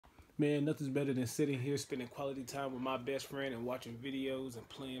Man, nothing's better than sitting here spending quality time with my best friend and watching videos and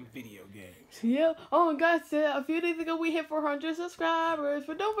playing video games. Yeah. Oh, guys, a few days ago we hit 400 subscribers,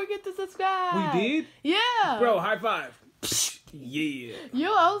 but don't forget to subscribe. We did? Yeah. Bro, high five. Yeah. Yo,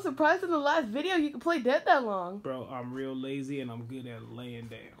 I was surprised in the last video you could play dead that long. Bro, I'm real lazy and I'm good at laying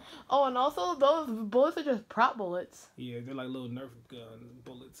down. Oh, and also those bullets are just prop bullets. Yeah, they're like little Nerf gun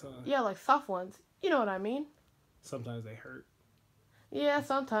bullets, huh? Yeah, like soft ones. You know what I mean? Sometimes they hurt. Yeah,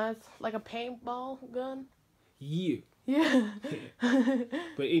 sometimes. Like a paintball gun. Yeah. Yeah.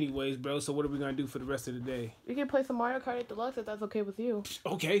 But anyways, bro, so what are we going to do for the rest of the day? We can play some Mario Kart 8 Deluxe if that's okay with you.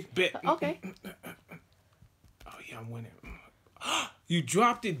 Okay, bet. Okay. Oh, yeah, I'm winning. You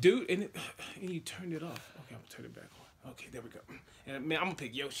dropped it, dude, and you turned it off. Okay, I'm going to turn it back on. Okay, there we go. And, man, I'm going to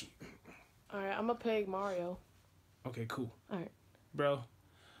pick Yoshi. Alright, I'm going to pick Mario. Okay, cool. Alright. Bro,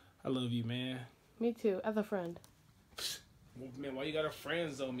 I love you, man. Me too, as a friend. Man, why you got a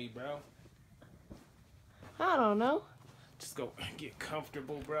friend zone me, bro? I don't know. Just go get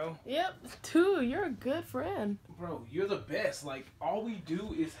comfortable, bro. Yep, too. You're a good friend. Bro, you're the best. Like, all we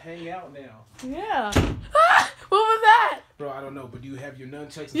do is hang out now. Yeah. Ah! What was that? Bro, I don't know, but do you have your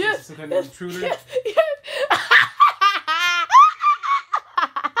nunchucks and Yes. some kind of intruder? Yes.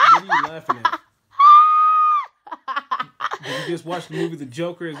 What are you laughing at? Did you just watch the movie The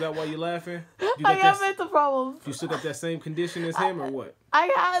Joker? Is that why you're laughing? I got mental problems. You still got that same condition as him, or what? I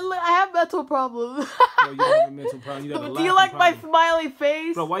have mental problems. Bro, you don't have a mental problem. You got a Do you like problem. my smiley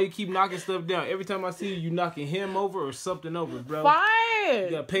face? Bro, why you keep knocking stuff down? Every time I see you, you knocking him over or something over, bro. Fine. You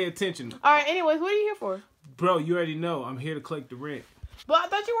gotta pay attention. Alright, anyways, what are you here for? Bro, you already know. I'm here to collect the rent. But I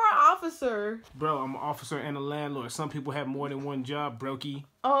thought you were an officer. Bro, I'm an officer and a landlord. Some people have more than one job, Brokie.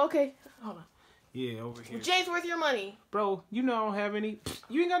 Oh, okay. Hold on. Yeah, over here. James, where's your money? Bro, you know I don't have any.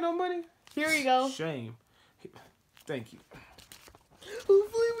 You ain't got no money? Here you go. Shame. Thank you.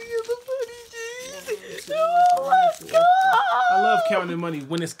 Hopefully we get the money, James. Oh my god. I love counting money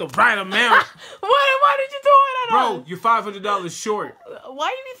when it's the right amount. Why did you throw it at us? Bro, you're $500 short. Why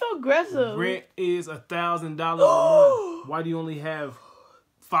you be so aggressive? Rent is $1,000 a month. Why do you only have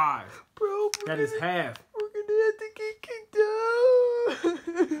 5? Bro, That is half. we're gonna have to get kicked out.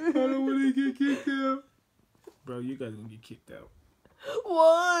 I don't want to get kicked out. Bro, you guys gonna get kicked out.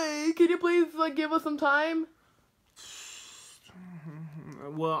 Why? Can you please give us some time?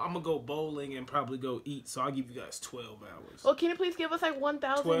 Well, I'm gonna go bowling and probably go eat, so I'll give you guys 12 hours. Well, can you please give us 1,000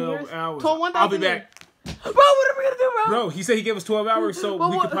 years? 12 hours. 1,000 I'll be back. Bro, what are we gonna do, bro? Bro, he said he gave us 12 hours, so But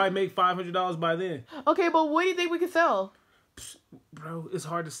we what- could probably make $500 by then. Okay, but what do you think we could sell? Bro, it's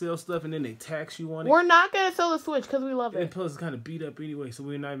hard to sell stuff and then they tax you on it. We're not gonna sell the Switch because we love And it. plus, it's kind of beat up anyway, so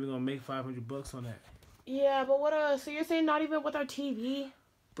we're not even gonna make $500 on that. Yeah, but what? So you're saying not even with our TV?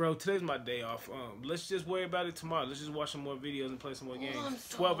 Bro, today's my day off. Let's just worry about it tomorrow. Let's just watch some more videos and play some more games. I'm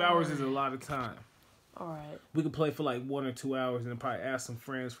so 12 hours is a lot of time. All right. We could play for like 1 or 2 hours and then probably ask some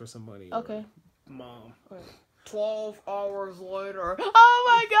friends for some money. or Okay. Mom. All right. 12 hours later. Oh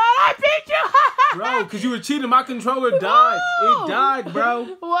my god, I beat you! Bro, because you were cheating. My controller died. No! It died,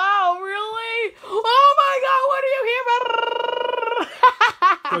 bro. Wow, really? Oh my god, what do you hear?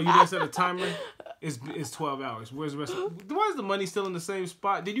 Bro, you just set a timer? It's 12 hours. Where's the rest of Why is the money still in the same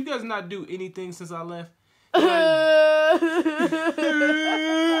spot? Did you guys not do anything since I left? We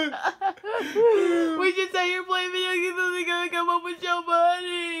just sat here playing video games so they gonna come up with your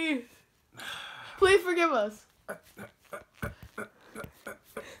money. Please forgive us.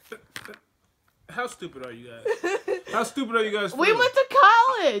 How stupid are you guys? How stupid are you guys? We feeling? went to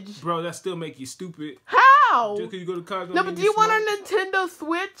college. Bro, that still make you stupid. How? Just because you go to college. No, but do you want a Nintendo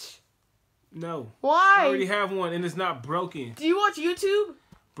Switch? No. Why? I already have one and it's not broken. Do you watch YouTube?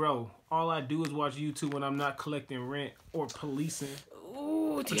 Bro, all I do is watch YouTube when I'm not collecting rent or policing.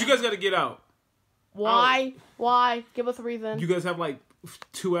 Ooh, But you guys got to get out. Why? Why? Give us a reason. You guys have like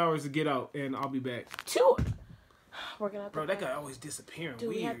 2 hours to get out and I'll be back. 2. We're gonna have to Bro, that guy always disappearing. Dude,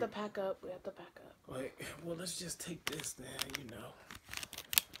 weird. we have to pack up. We have to pack up. Like, well, let's just take this then, you know.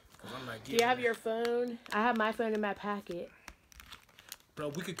 'Cause I'm not Do you getting have it. your phone? I have my phone in my pocket. Bro,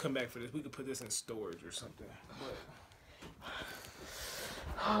 we could come back for this. We could put this in storage or something. But...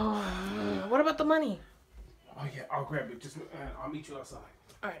 Oh, what about the money? Oh, yeah, I'll grab it. Just I'll meet you outside.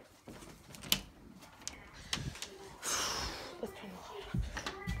 All right. Let's turn the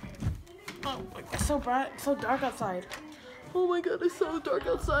light on. Oh, it's so bright, so dark outside. Oh my god, it's so dark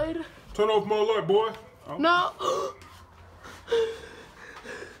outside. Turn off my light, boy. Oh. No.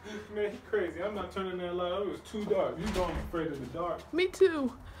 Man, he crazy. I'm not turning that light on. It was too dark. You know I'm afraid of the dark. Me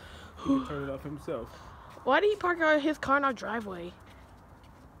too. He can turn it off himself. Why did he park his car in our driveway?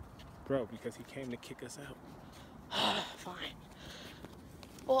 Bro, because he came to kick us out. Fine.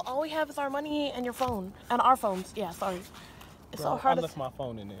 Well, all we have is our money and your phone. And our phones. Yeah, sorry. It's so hard I to... left my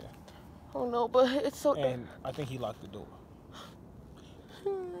phone in there. Oh, no, but it's so... And I think he locked the door.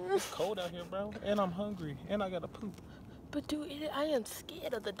 It's cold out here, bro. And I'm hungry. And I gotta poop. But, dude, I am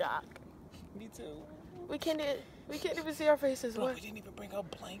scared of the dark. Me too. We can't even see our faces. Bro, What? we didn't even bring a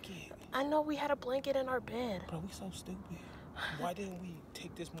blanket. I know we had a blanket in our bed. Bro, we so stupid. Why didn't we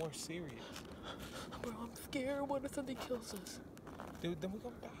take this more serious? Bro, I'm scared. What if something kills us? Dude, then we're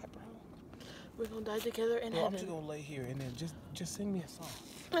gonna die, bro. We're gonna die together in Bro, I'm heaven. just gonna lay here and then just sing me a song.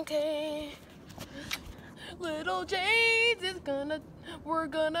 Okay. Little James is we're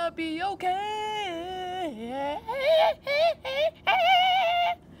gonna be okay.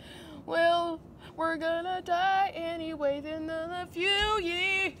 Well, we're gonna die anyways in a few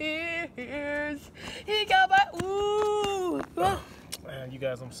years. He got my ooh. Man, you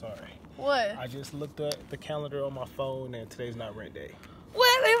guys, I'm sorry. What? I just looked at the calendar on my phone and today's not rent day. What?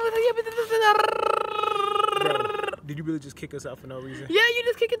 Bro, did you really just kick us out for no reason? Yeah, you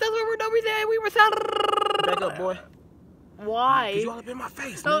just kicked us over for no reason. We were sound. Back up, boy. Why? Cause you all up in my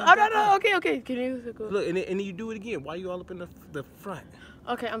face. No, Man. no. Okay. Can you go? Look, and then you do it again. Why you all up in the front?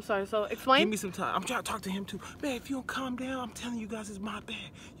 Okay, I'm sorry. So explain. Give me some time. I'm trying to talk to him too. Man, if you don't calm down, I'm telling you guys, it's my bad.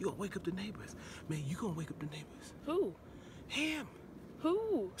 You gonna wake up the neighbors. Man, you gonna wake up the neighbors. Who? Him.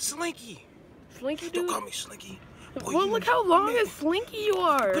 Who? Slinky. Slinky dude? Don't call me Slinky. Boy, Well, look how long man, and slinky you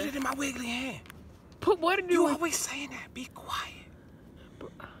are. Put it in my wiggly hand. Put what in You your... always saying that. Be quiet.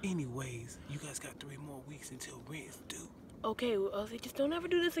 Anyways, you guys got 3 more weeks until rent's due. Okay, well, just don't ever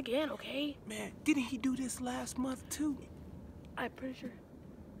do this again, okay? Man, didn't he do this last month too? I'm pretty sure.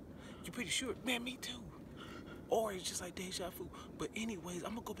 You pretty sure? Man, me too. Or it's just like deja vu. But anyways,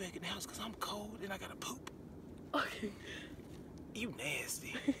 I'm gonna go back in the house because I'm cold and I gotta poop. Okay. You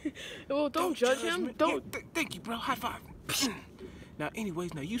nasty. Well, don't judge him. Me. Don't. Yeah, thank you, bro. High five. Now,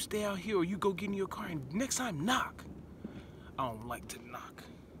 anyways, now you stay out here or you go get in your car and next time knock. I don't like to knock.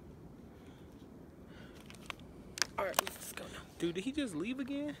 All right, let's just go now. Dude, did he just leave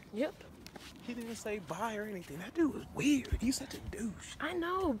again? Yep. He didn't say bye or anything. That dude was weird. He's such a douche. I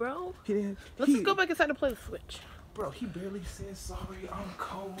know, bro. He didn't. Let's just go back inside and play the Switch. Bro, he barely said sorry. I'm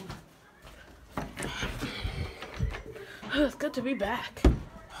cold. It's good to be back.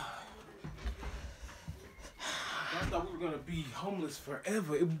 I thought we were gonna be homeless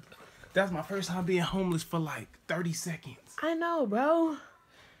forever. That's my first time being homeless for like 30 seconds. I know, bro.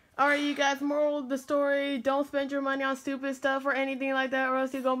 All right, you guys, moral of the story, don't spend your money on stupid stuff or anything like that or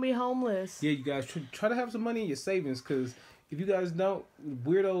else you're going to be homeless. Yeah, you guys, try to have some money in your savings because if you guys don't,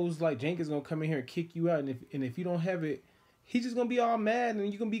 weirdos like Jenkins going to come in here and kick you out. And if you don't have it, he's just going to be all mad and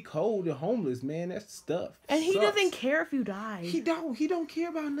you're going to be cold and homeless, man. That's stuff. And he Sucks. doesn't care if you die. He don't care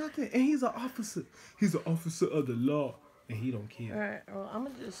about nothing. And he's an officer. He's an officer of the law. And he don't care. All right, well, I'm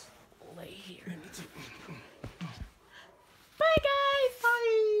going to just...